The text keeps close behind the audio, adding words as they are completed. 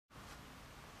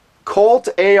Colt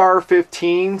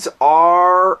AR-15s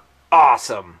are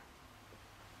awesome.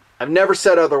 I've never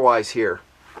said otherwise here.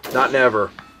 Not never.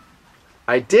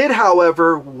 I did,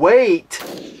 however, wait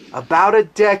about a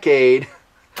decade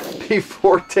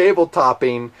before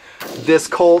tabletopping this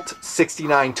Colt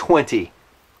 6920.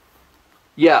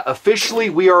 Yeah, officially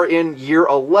we are in year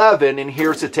 11, and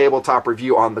here's a tabletop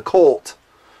review on the Colt.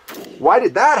 Why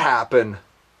did that happen?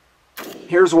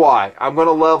 Here's why. I'm going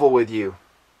to level with you.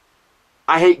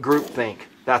 I hate groupthink.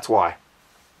 That's why.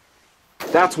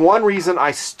 That's one reason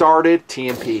I started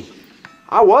TMP.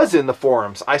 I was in the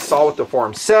forums. I saw what the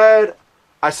forums said.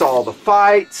 I saw all the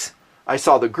fights. I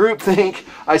saw the groupthink.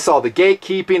 I saw the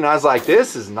gatekeeping. And I was like,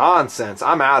 this is nonsense.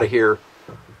 I'm out of here.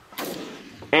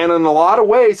 And in a lot of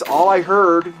ways, all I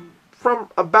heard from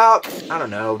about, I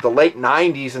don't know, the late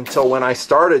 90s until when I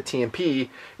started TMP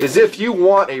is if you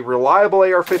want a reliable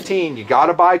AR-15, you got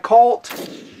to buy Colt,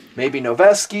 maybe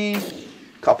Noveski,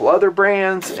 a couple other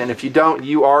brands, and if you don't,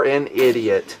 you are an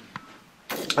idiot.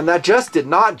 And that just did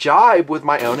not jibe with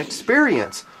my own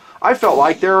experience. I felt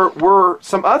like there were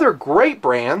some other great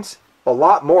brands, a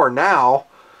lot more now,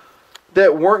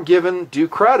 that weren't given due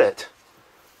credit.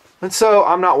 And so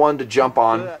I'm not one to jump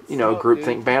on, you know,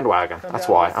 groupthink bandwagon. That's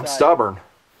why. I'm stubborn.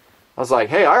 I was like,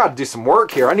 hey, I got to do some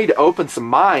work here. I need to open some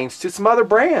minds to some other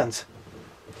brands.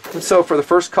 And so for the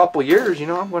first couple years, you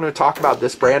know, I'm going to talk about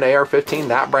this brand, AR-15,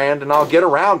 that brand, and I'll get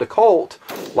around to Colt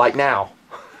like now.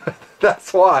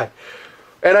 That's why.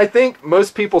 And I think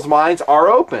most people's minds are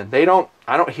open. I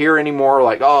don't hear anymore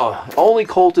like, oh, only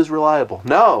Colt is reliable.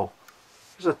 No.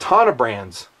 There's a ton of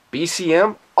brands.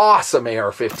 BCM, awesome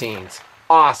AR-15s.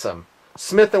 Awesome.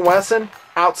 Smith & Wesson,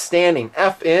 outstanding.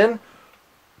 FN,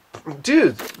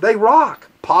 dude, they rock.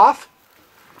 POF,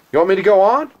 you want me to go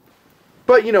on?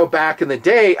 But, you know, back in the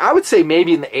day, I would say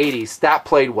maybe in the 80s, that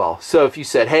played well. So if you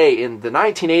said, hey, in the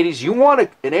 1980s, you want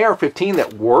an AR-15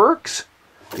 that works,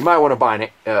 you might want to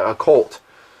buy a Colt.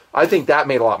 I think that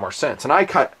made a lot more sense. And I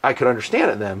could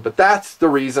understand it then. But that's the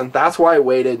reason. That's why I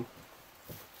waited.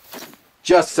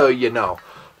 Just so you know.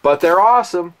 But they're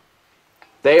awesome.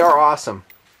 They are awesome.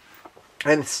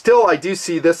 And still, I do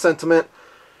see this sentiment.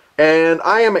 And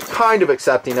I am kind of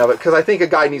accepting of it. Because I think a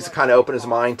guy needs to kind of open his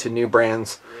mind to new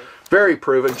brands. Very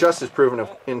proven. Just as proven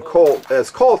in Colt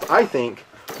as Colt, I think.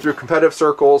 Through competitive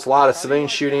circles, a lot of civilian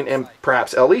shooting, and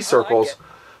perhaps LE circles.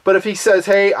 But if he says,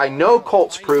 hey, I know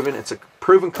Colt's proven. It's a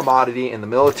proven commodity in the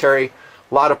military.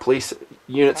 A lot of police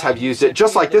units have used it.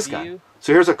 Just like this guy.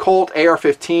 So here's a Colt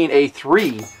AR-15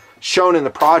 A3 shown in the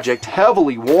project.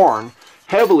 Heavily worn.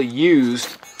 Heavily used.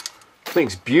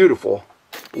 Thing's beautiful.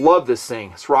 Love this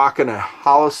thing. It's rocking a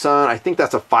Hollow Sun. I think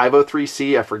that's a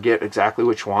 503C. I forget exactly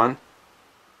which one.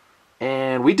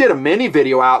 And we did a mini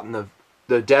video out in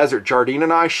the desert. Jardine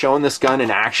and I showing this gun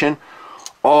in action.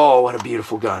 Oh, what a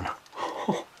beautiful gun.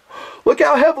 Look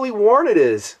how heavily worn it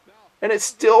is. And it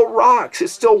still rocks.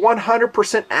 It's still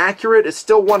 100% accurate. It's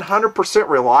still 100%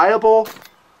 reliable.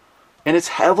 And it's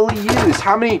heavily used.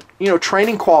 How many, you know,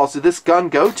 training quals did this gun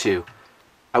go to?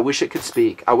 I wish it could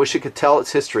speak. I wish it could tell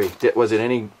its history. Was it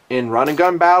any in run and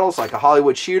gun battles, like a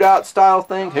Hollywood shootout style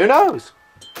thing? Who knows?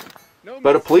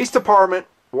 But a police department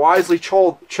wisely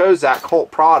chose that Colt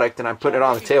product, and I put it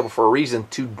on the table for a reason,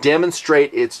 to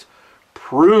demonstrate its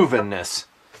provenness,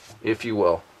 if you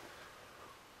will.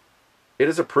 It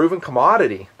is a proven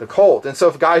commodity, the Colt. And so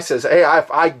if a guy says, hey,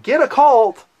 if I get a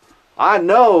Colt, I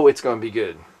know it's going to be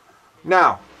good.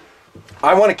 Now,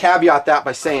 I want to caveat that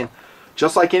by saying,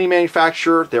 just like any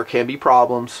manufacturer, there can be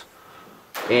problems.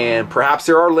 And perhaps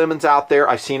there are lemons out there.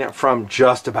 I've seen it from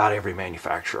just about every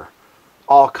manufacturer.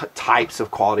 All types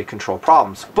of quality control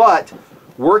problems. But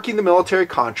working the military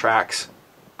contracts,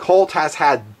 Colt has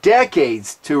had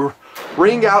decades to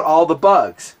wring out all the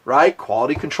bugs, right?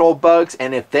 Quality control bugs.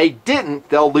 And if they didn't,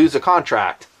 they'll lose a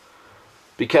contract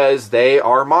because they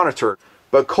are monitored.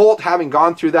 But Colt, having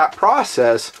gone through that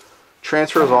process,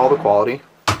 transfers all the quality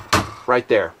right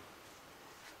there.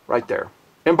 Right there.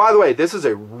 And by the way, this is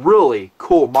a really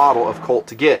cool model of Colt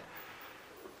to get.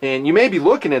 And you may be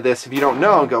looking at this if you don't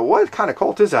know and go, what kind of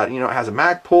Colt is that? You know, it has a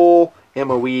mag pull,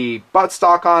 MOE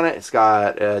buttstock on it. It's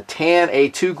got a tan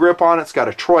A2 grip on it. It's got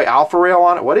a Troy Alpha rail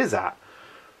on it. What is that?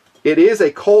 It is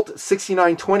a Colt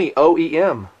 6920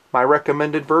 OEM, my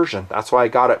recommended version. That's why I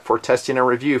got it for testing and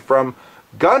review from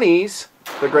Gunnies,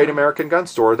 the Great American Gun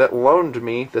Store, that loaned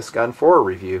me this gun for a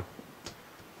review.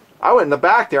 I went in the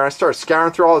back there and I started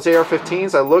scouring through all his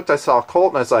AR-15s. I looked, I saw a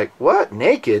Colt, and I was like, what?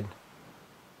 Naked?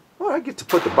 Well, I get to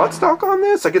put the buttstock on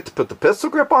this? I get to put the pistol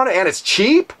grip on it, and it's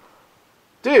cheap?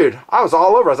 Dude, I was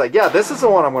all over. I was like, yeah, this is the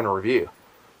one I'm going to review.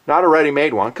 Not a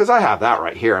ready-made one, because I have that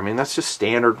right here. I mean, that's just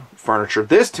standard furniture.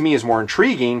 This, to me, is more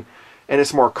intriguing and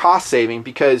it's more cost saving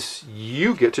because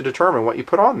you get to determine what you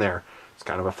put on there. It's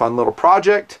kind of a fun little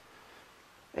project,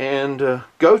 and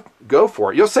go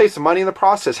for it. You'll save some money in the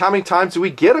process. How many times do we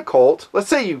get a Colt? Let's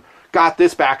say you got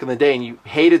this back in the day and you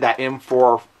hated that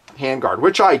M4 handguard,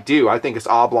 which I do. I think it's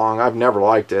oblong. I've never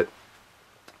liked it.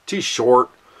 Too short.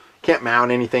 Can't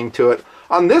mount anything to it.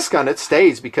 On this gun, it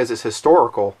stays because it's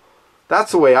historical.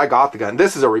 That's the way I got the gun.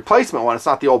 This is a replacement one. It's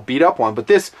not the old beat up one. But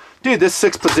this, dude, this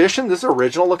 6th position, this is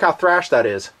original. Look how thrashed that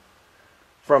is.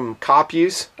 From cop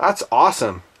use. That's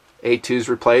awesome. A2's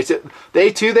replaced it. The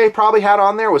A2 they probably had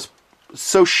on there was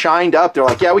so shined up. They're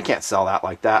like, yeah, we can't sell that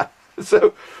like that.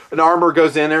 So an armor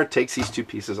goes in there, takes these 2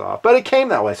 pieces off. But it came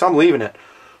that way, so I'm leaving it.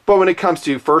 But when it comes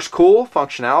to first cool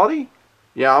functionality,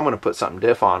 yeah, I'm going to put something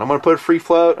diff on. I'm going to put a free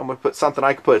float. I'm going to put something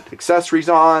I can put accessories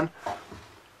on.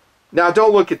 Now,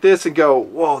 don't look at this and go,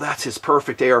 whoa, that's his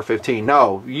perfect AR-15.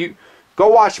 No, you go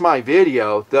watch my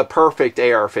video, the perfect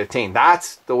AR-15.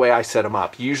 That's the way I set them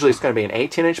up. Usually it's going to be an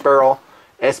 18-inch barrel,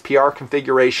 SPR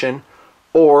configuration,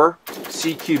 or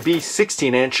CQB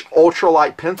 16-inch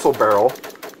ultralight pencil barrel,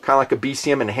 kind of like a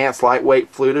BCM enhanced lightweight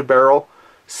fluted barrel.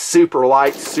 Super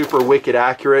light, super wicked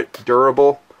accurate,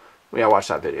 durable. We gotta watch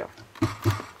that video.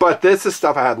 But this is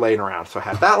stuff I had laying around. So I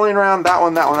had that laying around, that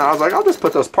one. I was like, I'll just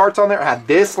put those parts on there. I had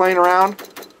this laying around.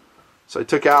 So I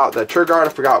took out the trigger guard.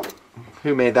 I forgot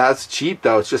who made that. It's cheap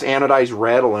though. It's just anodized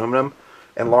red aluminum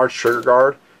and large trigger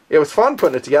guard. It was fun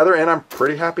putting it together, and I'm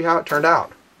pretty happy how it turned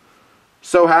out.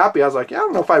 So happy. I was like, yeah, I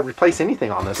don't know if I replace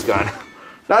anything on this gun.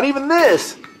 Not even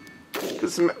this.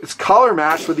 Because it's color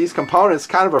matched with these components.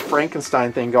 Kind of a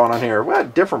Frankenstein thing going on here. We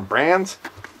had different brands.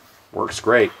 Works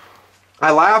great. I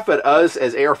laugh at us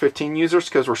as AR-15 users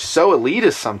because we're so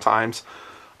elitist sometimes.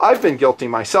 I've been guilty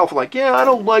myself. Like, yeah, I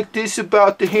don't like this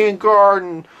about the handguard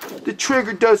and the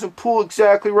trigger doesn't pull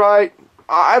exactly right.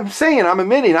 I'm saying, I'm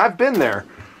admitting, I've been there.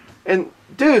 And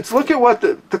dudes, look at what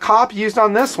the cop used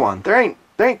on this one. There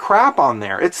ain't crap on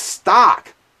there. It's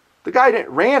stock. The guy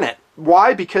ran it.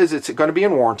 Why? Because it's going to be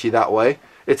in warranty that way.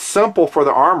 It's simple for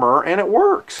the armor, and it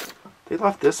works. They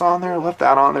left this on there, left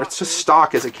that on there. It's just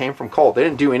stock as it came from Colt. They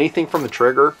didn't do anything from the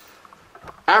trigger.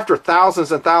 After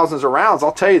thousands and thousands of rounds,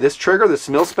 I'll tell you, this trigger, this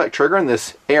mil-spec trigger and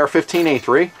this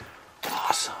AR-15A3,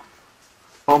 awesome.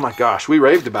 Oh my gosh, we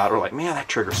raved about it. We're like, man, that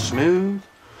trigger's smooth.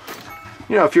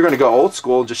 You know, if you're going to go old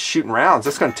school, just shooting rounds,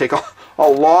 it's going to take a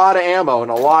lot of ammo and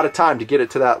a lot of time to get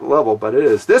it to that level, but it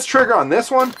is. This trigger on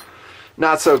this one,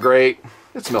 not so great.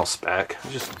 It's mil-spec,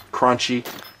 just crunchy.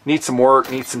 Needs some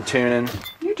work, needs some tuning.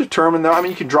 You determine though, I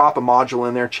mean, you can drop a module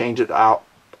in there, change it out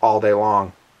all day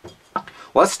long.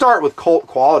 Let's start with Colt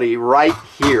quality right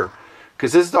here,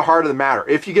 because this is the heart of the matter.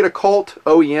 If you get a Colt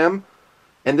OEM,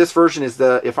 and this version is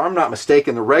the, if I'm not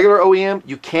mistaken, the regular OEM,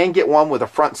 you can get one with a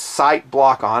front sight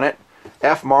block on it,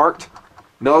 F-marked,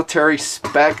 military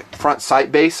spec front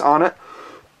sight base on it,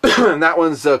 and that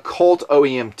one's the Colt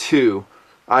OEM 2.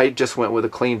 I just went with a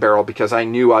clean barrel because I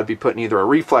knew I'd be putting either a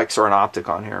reflex or an optic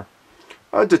on here.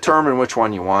 Determine which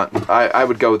one you want. I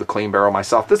would go with the clean barrel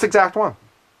myself. This exact one.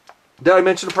 Did I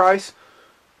mention the price?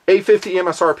 $850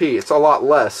 MSRP. It's a lot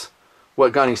less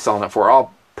what gun he's selling it for.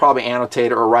 I'll probably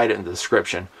annotate it or write it in the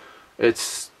description.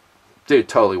 It's, dude,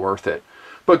 totally worth it.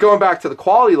 But going back to the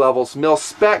quality levels,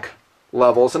 mil-spec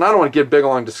levels, and I don't want to get a big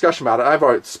long discussion about it. I've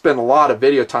already spent a lot of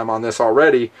video time on this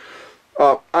already.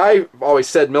 I've always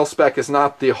said mil-spec is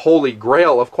not the holy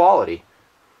grail of quality.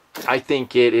 I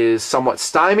think it is somewhat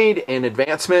stymied in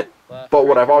advancement, but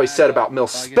what I've always said about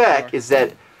mil-spec is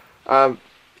that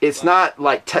it's not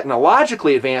like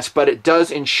technologically advanced, but it does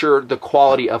ensure the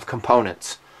quality of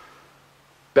components.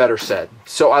 Better said.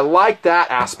 So I like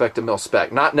that aspect of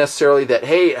mil-spec. Not necessarily that,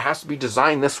 hey, it has to be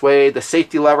designed this way, the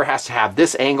safety lever has to have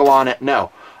this angle on it.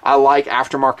 No. I like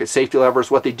aftermarket safety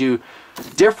levers, what they do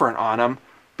different on them,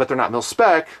 but they're not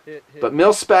mil-spec. But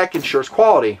mil-spec ensures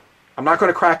quality. I'm not going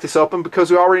to crack this open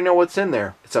because we already know what's in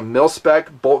there. It's a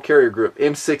mil-spec bolt carrier group,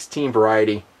 M16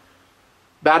 variety.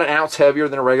 About an ounce heavier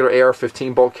than a regular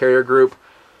AR-15 bolt carrier group.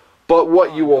 But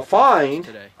what you will find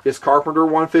is Carpenter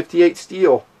 158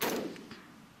 steel.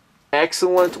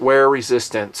 Excellent wear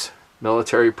resistance,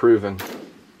 military proven.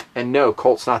 And no,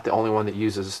 Colt's not the only one that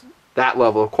uses that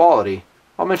level of quality.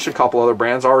 I'll mention a couple other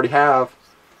brands I already have.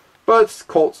 But it's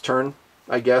Colt's turn,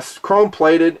 I guess. Chrome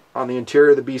plated on the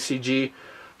interior of the BCG.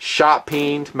 Shot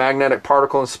peened, magnetic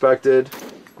particle inspected.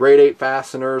 Grade 8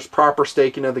 fasteners, proper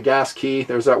staking of the gas key.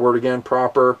 There's that word again,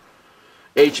 proper.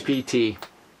 HPT,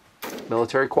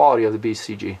 military quality of the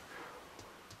BCG.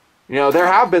 You know, there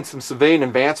have been some civilian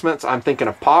advancements. I'm thinking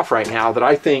of POF right now that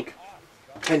I think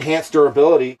enhance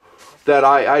durability that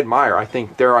I admire. I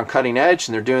think they're on cutting edge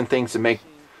and they're doing things to make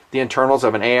the internals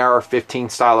of an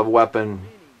AR-15 style of weapon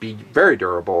be very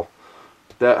durable.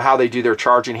 How they do their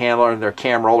charging handler and their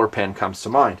cam roller pin comes to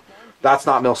mind. That's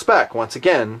not mil-spec. Once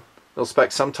again,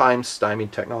 mil-spec sometimes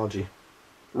stymied technology.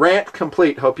 Rant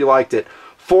complete. Hope you liked it.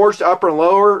 Forged upper and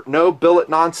lower. No billet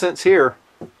nonsense here.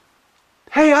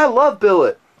 Hey, I love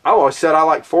billet. I always said I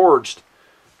like forged.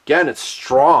 Again, it's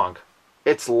strong.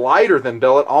 It's lighter than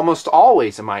billet almost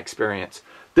always in my experience.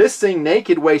 This thing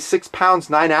naked weighs 6 pounds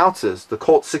 9 ounces. The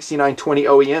Colt 6920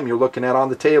 OEM you're looking at on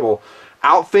the table.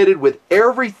 Outfitted with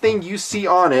everything you see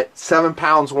on it, 7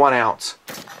 pounds 1 ounce.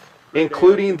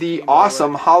 Including the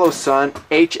awesome HoloSun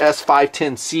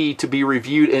HS510C to be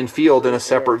reviewed in field in a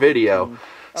separate video.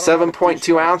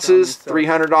 7.2 ounces,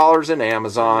 $300 in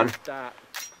Amazon.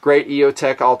 Great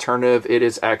EOTech alternative. It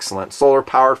is excellent. Solar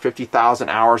power, 50,000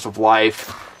 hours of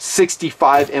life.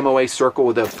 65 MOA circle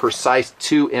with a precise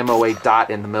 2 MOA dot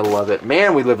in the middle of it.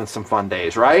 Man, we live in some fun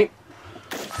days, right?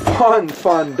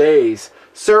 Fun days.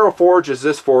 Serra Forge is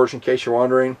this forge, in case you're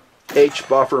wondering. H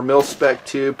buffer, mil-spec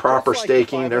tube, proper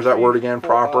staking. There's that word again,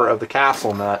 proper, of the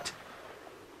castle nut.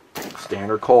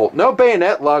 Standard Colt. No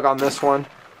bayonet lug on this one.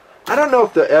 I don't know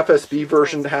if the FSB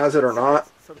version has it or not.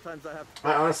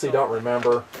 I honestly don't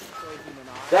remember.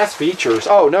 That's features.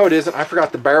 Oh, no it isn't. I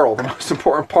forgot the barrel, the most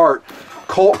important part.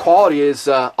 Colt quality is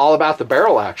all about the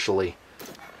barrel, actually.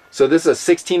 So this is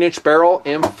a 16-inch barrel,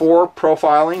 M4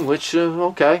 profiling, which,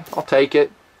 okay, I'll take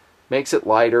it. Makes it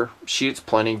lighter, shoots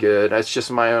plenty good. That's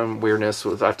just my own weirdness,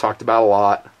 which I've talked about a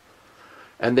lot.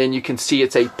 And then you can see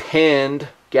it's a pinned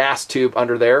gas tube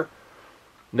under there.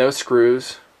 No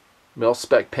screws,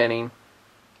 mil-spec pinning.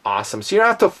 Awesome. So you don't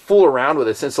have to fool around with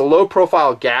it. Since it's a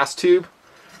low-profile gas tube,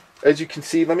 as you can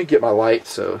see, let me get my light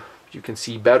so you can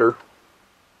see better.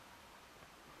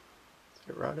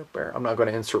 Get right up there. I'm not going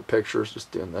to insert pictures,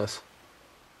 just doing this.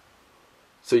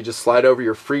 So you just slide over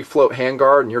your free float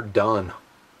handguard and you're done.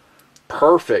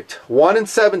 Perfect. 1 in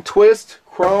 7 twist,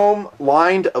 chrome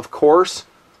lined, of course.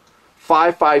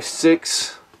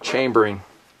 5.56 chambering.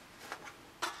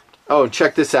 Oh, and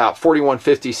check this out.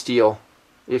 4150 steel,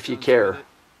 if you care.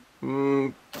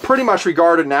 Pretty much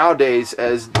regarded nowadays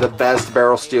as the best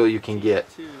barrel steel you can get.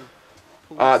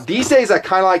 These days I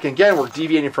kind of like, again, we're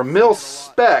deviating from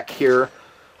mil-spec here.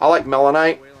 I like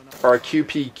melanite, or a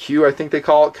QPQ I think they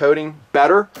call it, coating,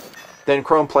 better than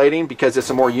chrome plating because it's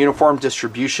a more uniform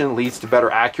distribution, leads to better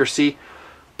accuracy.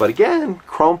 But again,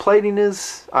 chrome plating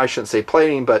is, I shouldn't say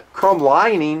plating, but chrome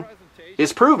lining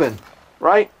is proven,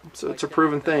 right? So it's a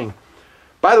proven thing.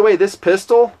 By the way, this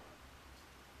pistol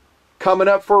coming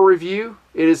up for review,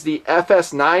 it is the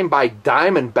FS9 by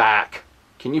Diamondback.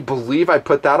 Can you believe I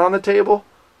put that on the table?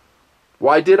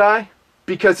 Why did I?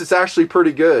 Because it's actually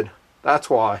pretty good. That's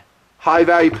why. High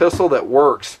value pistol that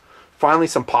works. Finally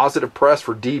some positive press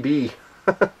for DB.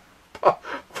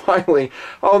 Finally.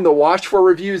 Oh, and the watch for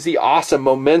review is the awesome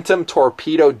Momentum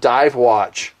Torpedo Dive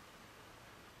Watch.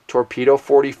 Torpedo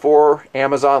 44,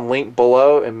 Amazon link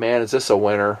below, and man, is this a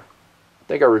winner. I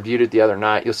think I reviewed it the other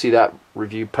night. You'll see that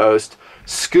review post.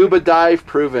 Scuba dive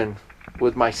proven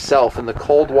with myself in the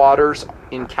cold waters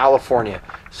in California.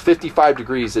 It's 55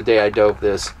 degrees the day I dove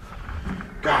this.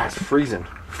 God, it's freezing.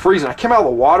 Freezing. I came out of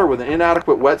the water with an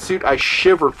inadequate wetsuit. I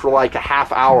shivered for like a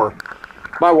half hour.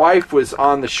 My wife was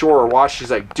on the shore watching.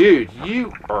 She's like, dude,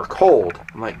 you are cold.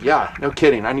 I'm like, yeah, no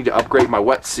kidding. I need to upgrade my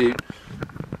wetsuit.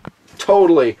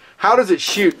 Totally. How does it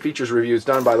shoot? Features review is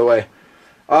done, by the way.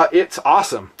 It's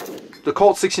awesome. The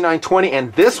Colt 6920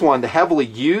 and this one, the heavily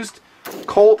used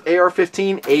Colt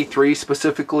AR-15 A3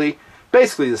 specifically.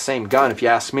 Basically the same gun if you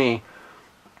ask me.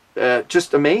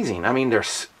 Just amazing. I mean, they're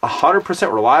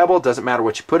 100% reliable. Doesn't matter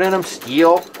what you put in them.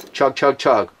 Steel, chug, chug,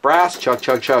 chug. Brass, chug,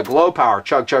 chug, chug. Low power,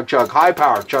 chug, chug, chug. High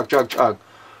power, chug, chug, chug.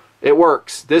 It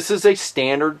works. This is a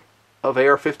standard of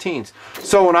AR-15s.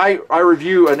 So when I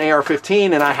review an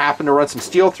AR-15 and I happen to run some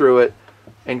steel through it,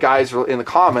 and guys in the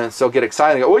comments, they'll get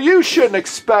excited and go, well, you shouldn't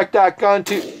expect that gun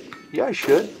to... Yeah, I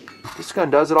should. This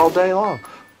gun does it all day long.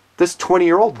 This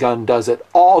 20-year-old gun does it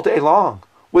all day long,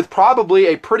 with probably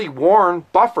a pretty worn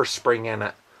buffer spring in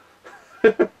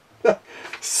it.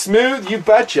 Smooth, you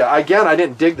betcha. Again, I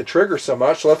didn't dig the trigger so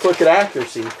much. So let's look at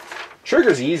accuracy.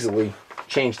 Trigger's easily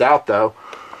changed out, though.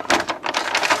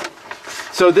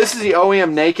 So this is the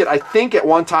OEM naked. I think at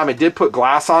one time I did put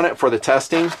glass on it for the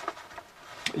testing.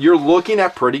 You're looking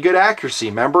at pretty good accuracy.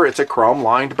 Remember, it's a chrome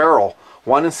lined barrel.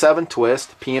 1 in 7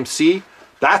 twist, PMC.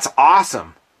 That's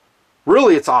awesome.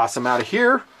 Really, it's awesome. Out of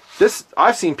here, this,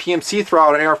 I've seen PMC throw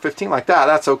out an AR-15 like that.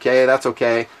 That's okay. That's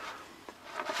okay.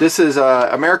 This is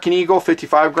American Eagle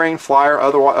 55 grain flyer.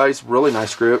 Otherwise, really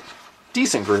nice group.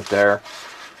 Decent group there.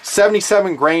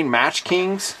 77 grain Match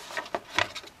Kings.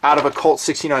 out of a Colt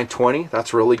 6920.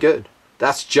 That's really good.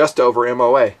 That's just over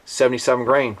MOA. 77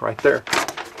 grain right there.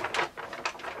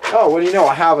 Oh, what do you know?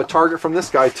 I have a target from this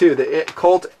guy too. The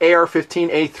Colt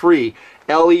AR-15 A3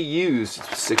 LE used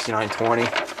 6920.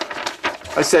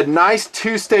 I said nice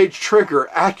two-stage trigger,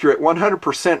 accurate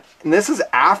 100%. And this is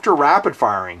after rapid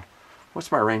firing.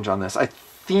 What's my range on this? I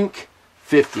think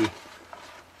 50.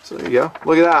 So there you go.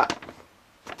 Look at that.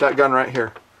 That gun right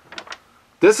here.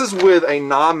 This is with a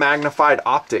non-magnified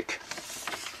optic.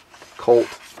 Colt.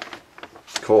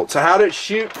 So how did it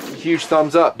shoot? Huge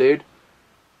thumbs up, dude.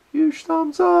 Huge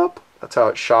thumbs up. That's how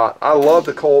it shot. I love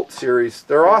the Colt series.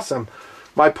 They're awesome.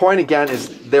 My point again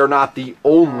is they're not the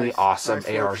only awesome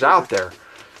ARs out there.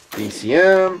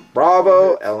 BCM,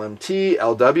 Bravo, LMT,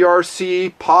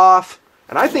 LWRC, POF.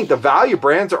 And I think the value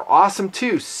brands are awesome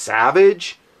too.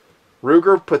 Savage.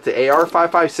 Ruger put the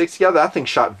AR-556 together. That thing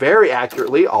shot very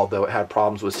accurately, although it had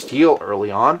problems with steel early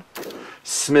on.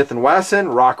 Smith & Wesson,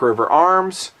 Rock River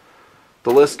Arms. The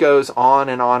list goes on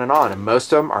and on and on. And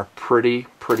most of them are pretty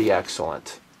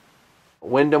excellent.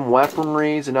 Wyndham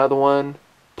Weaponry is another one.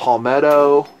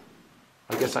 Palmetto.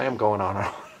 I guess I am going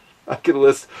on. I could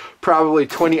list probably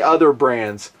 20 other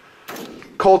brands.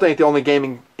 Colt ain't the only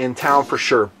game in town for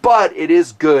sure, but it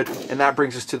is good, and that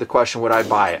brings us to the question, would I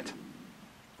buy it?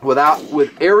 With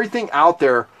everything out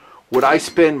there, would I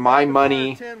spend my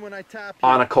money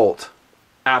on a Colt?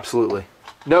 Absolutely.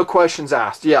 No questions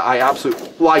asked. Yeah, I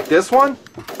absolutely like this one.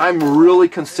 I'm really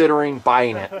considering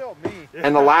buying it.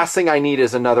 And the last thing I need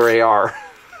is another AR.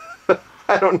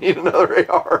 I don't need another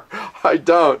AR. I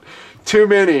don't. Too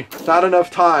many. Not enough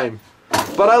time.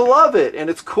 But I love it, and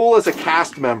it's cool as a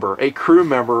cast member, a crew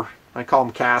member. I call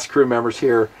them cast crew members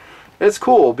here. It's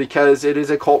cool because it is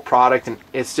a Colt product, and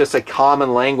it's just a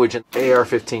common language in the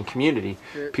AR-15 community.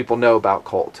 People know about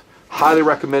Colt. Highly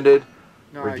recommended.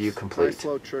 Nice. Review complete. Nice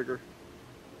slow trigger.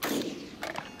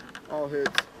 All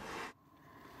hits.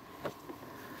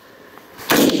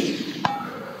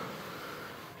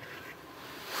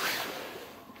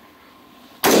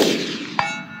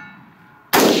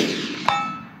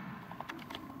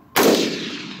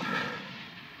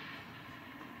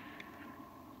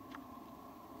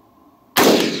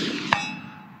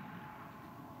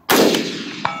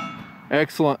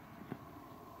 Excellent.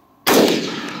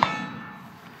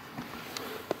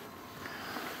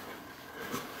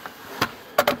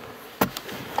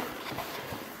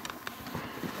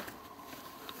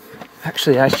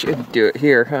 Actually, I should do it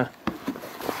here, huh?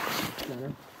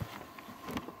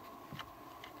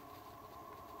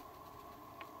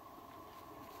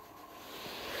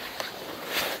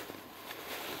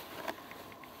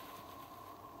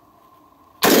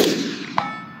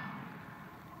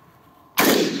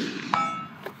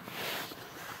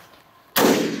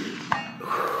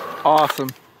 Awesome.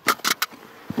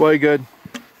 Way good.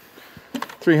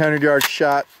 300-yard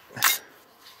shot.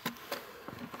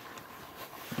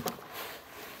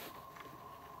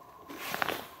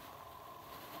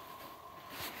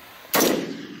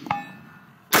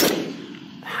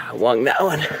 I won that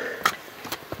one.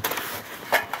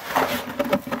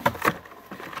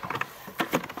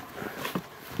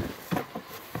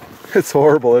 It's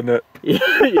horrible, isn't it?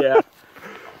 Yeah.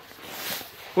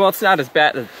 Well, it's not as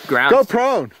bad as ground. Go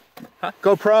prone. Huh?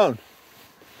 Go prone.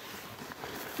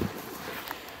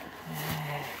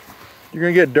 You're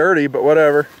gonna get dirty, but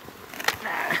whatever.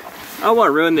 I don't want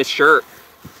to ruin this shirt.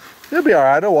 It'll be all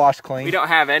right. It'll wash clean. We don't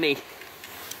have any.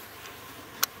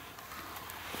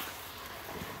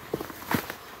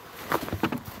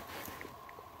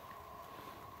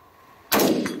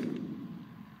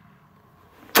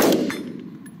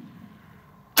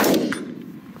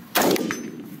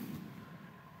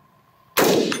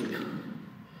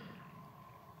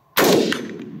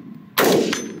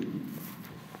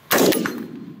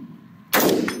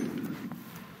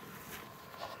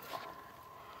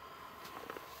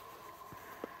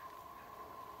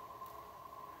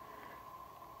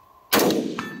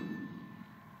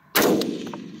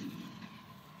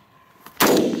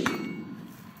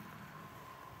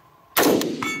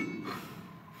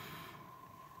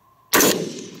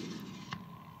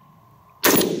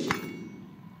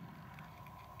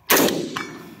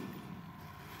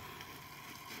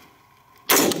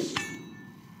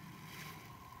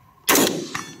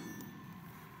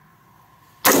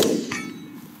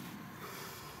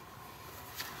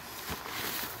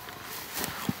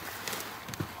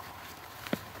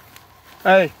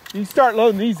 Hey, you can start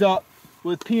loading these up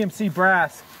with PMC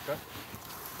brass. Okay.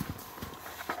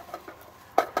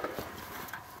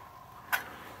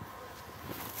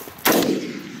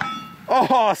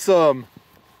 Awesome.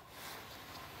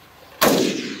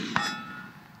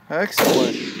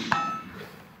 Excellent.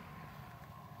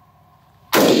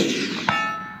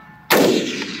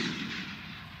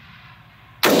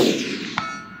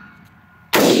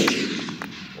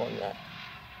 One more.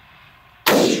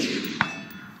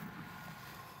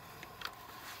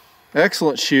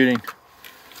 Excellent shooting.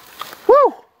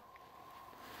 Woo!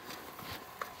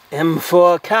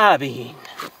 M4 carbine.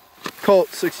 Colt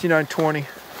 6920.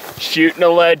 Shooting a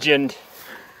legend.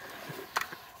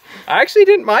 I actually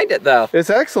didn't mind it though. It's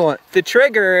excellent. The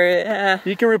trigger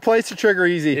You can replace the trigger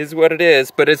easy. is what it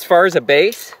is, but as far as a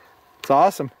base, It's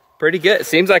awesome. pretty good. It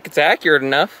seems like it's accurate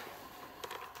enough.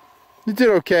 You did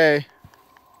okay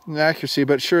in accuracy,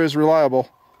 but it sure is reliable.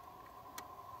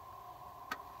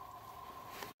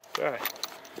 Okay.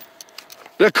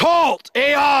 The Colt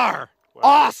AR!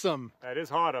 Awesome! That is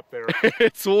hot up there.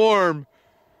 It's warm.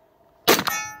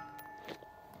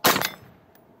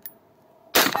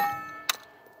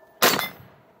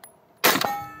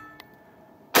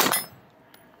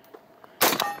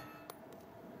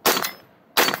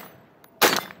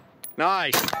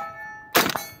 Nice.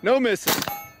 No misses.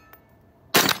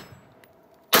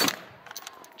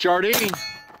 Jardine.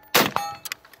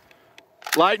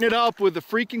 Lighting it up with the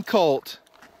freaking Colt.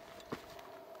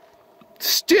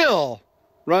 Still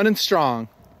running strong.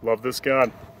 Love this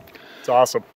gun. It's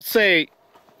awesome. Say,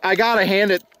 I gotta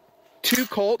hand it to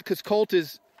Colt because Colt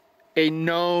is a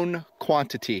known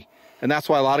quantity. And that's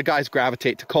why a lot of guys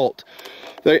gravitate to Colt.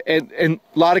 And a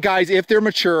lot of guys, if they're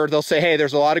mature, they'll say, hey,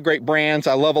 there's a lot of great brands.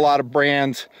 I love a lot of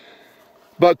brands.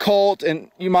 But Colt, and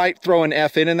you might throw an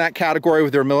FN in that category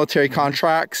with their military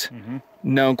contracts,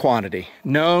 known quantity,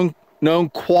 known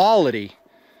quality.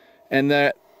 And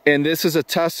this is a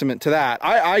testament to that.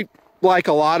 I like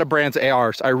a lot of brands of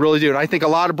ARs. I really do. And I think a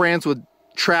lot of brands would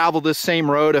travel this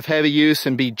same road of heavy use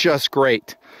and be just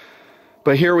great.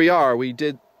 But here we are. We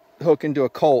did hook into a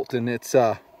Colt, and it's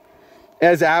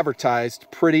as advertised,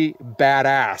 pretty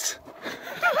badass.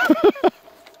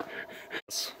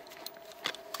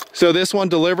 So this one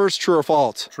delivers, true or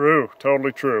false? True.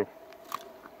 Totally true.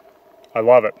 I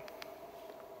love it.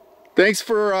 Thanks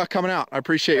for coming out. I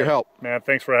appreciate your help. Man,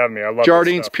 thanks for having me. I love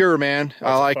Jardine's this stuff. pure, man.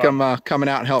 I like them coming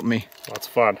out and helping me. Lots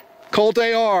of fun. Colt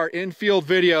AR infield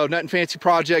video, Nutnfancy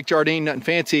Project, Jardine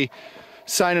Nutnfancy,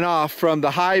 signing off from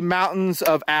the high mountains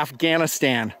of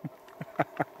Afghanistan.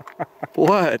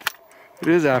 What? It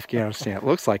is Afghanistan. It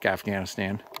looks like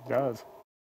Afghanistan. It does.